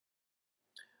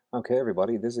Okay,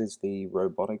 everybody, this is the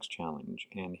robotics challenge,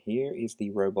 and here is the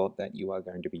robot that you are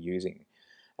going to be using.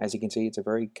 As you can see, it's a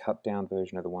very cut down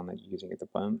version of the one that you're using at the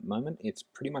moment. It's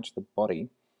pretty much the body.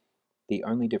 The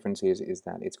only difference is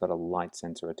that it's got a light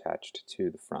sensor attached to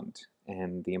the front.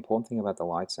 And the important thing about the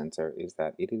light sensor is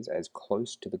that it is as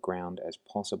close to the ground as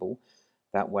possible.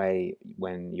 That way,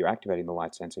 when you're activating the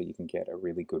light sensor, you can get a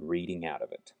really good reading out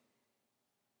of it.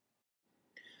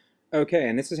 Okay,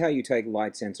 and this is how you take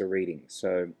light sensor readings.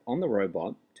 So on the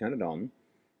robot, turn it on,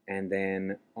 and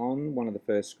then on one of the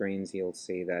first screens you'll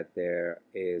see that there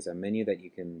is a menu that you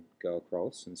can go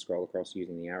across and scroll across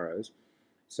using the arrows.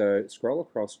 So scroll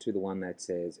across to the one that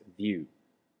says View.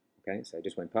 Okay, so I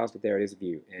just went past it, there it is,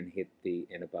 View, and hit the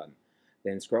Enter button.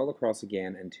 Then scroll across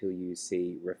again until you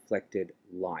see Reflected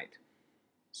Light.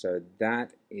 So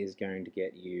that is going to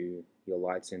get you your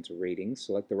light sensor readings.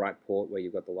 Select the right port where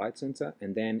you've got the light sensor,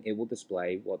 and then it will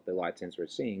display what the light sensor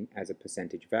is seeing as a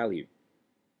percentage value.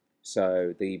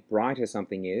 So the brighter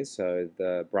something is, so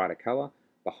the brighter color,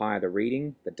 the higher the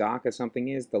reading, the darker something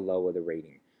is, the lower the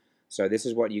reading. So this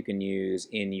is what you can use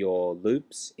in your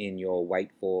loops, in your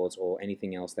wait fors, or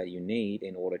anything else that you need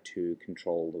in order to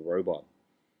control the robot.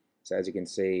 So as you can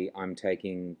see, I'm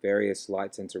taking various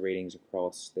light sensor readings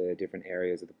across the different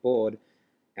areas of the board,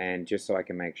 and just so I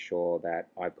can make sure that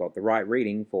I've got the right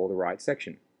reading for the right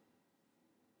section.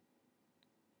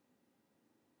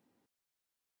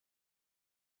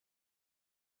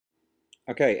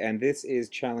 Okay, and this is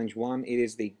challenge one. It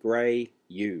is the grey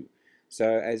U.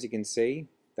 So as you can see,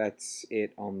 that's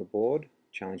it on the board,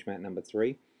 challenge mat number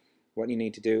 3. What you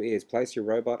need to do is place your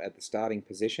robot at the starting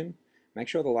position, make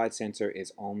sure the light sensor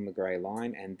is on the grey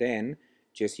line, and then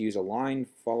just use a line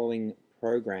following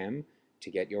program to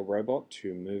get your robot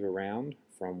to move around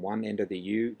from one end of the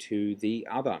U to the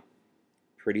other.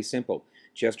 Pretty simple.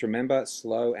 Just remember,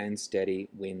 slow and steady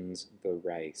wins the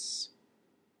race.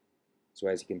 So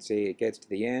as you can see, it gets to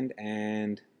the end,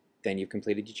 and then you've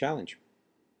completed your challenge.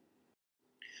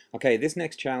 Okay, this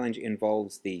next challenge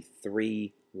involves the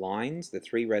 3 lines, the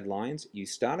 3 red lines. You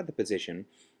start at the position.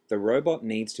 The robot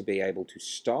needs to be able to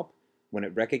stop when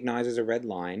it recognizes a red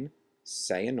line,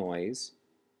 say a noise,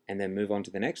 and then move on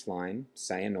to the next line,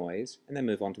 say a noise, and then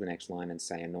move on to the next line and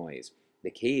say a noise.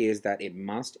 The key is that it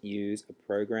must use a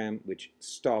program which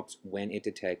stops when it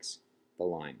detects the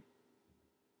line.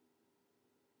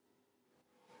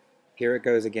 Here it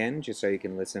goes again, just so you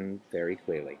can listen very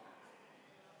clearly.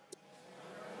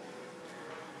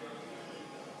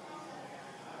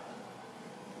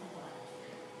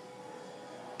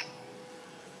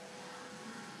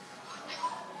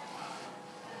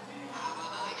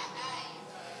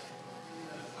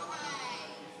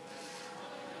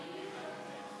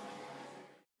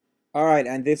 All right,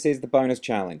 and this is the bonus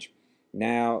challenge.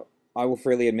 Now, I will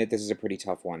freely admit this is a pretty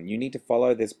tough one. You need to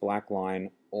follow this black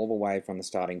line all the way from the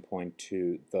starting point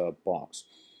to the box.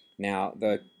 Now,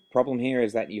 the problem here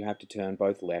is that you have to turn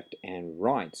both left and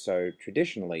right. So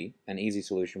traditionally, an easy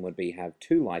solution would be have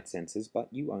 2 light sensors, but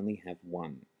you only have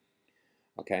 1.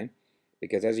 Okay?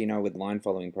 Because as you know with line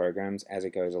following programs, as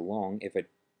it goes along, if it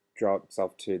drops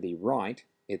off to the right,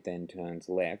 it then turns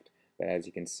left. But as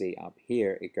you can see up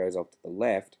here, it goes off to the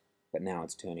left, but now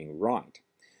it's turning right.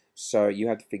 So you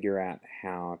have to figure out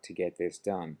how to get this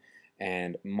done.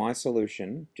 And my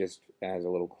solution, just as a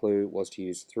little clue, was to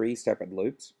use 3 separate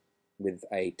loops with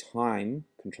a time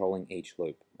controlling each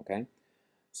loop. Okay,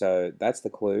 so that's the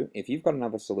clue. If you've got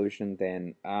another solution,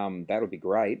 then that would be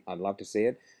great. I'd love to see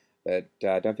it. But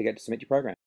don't forget to submit your program.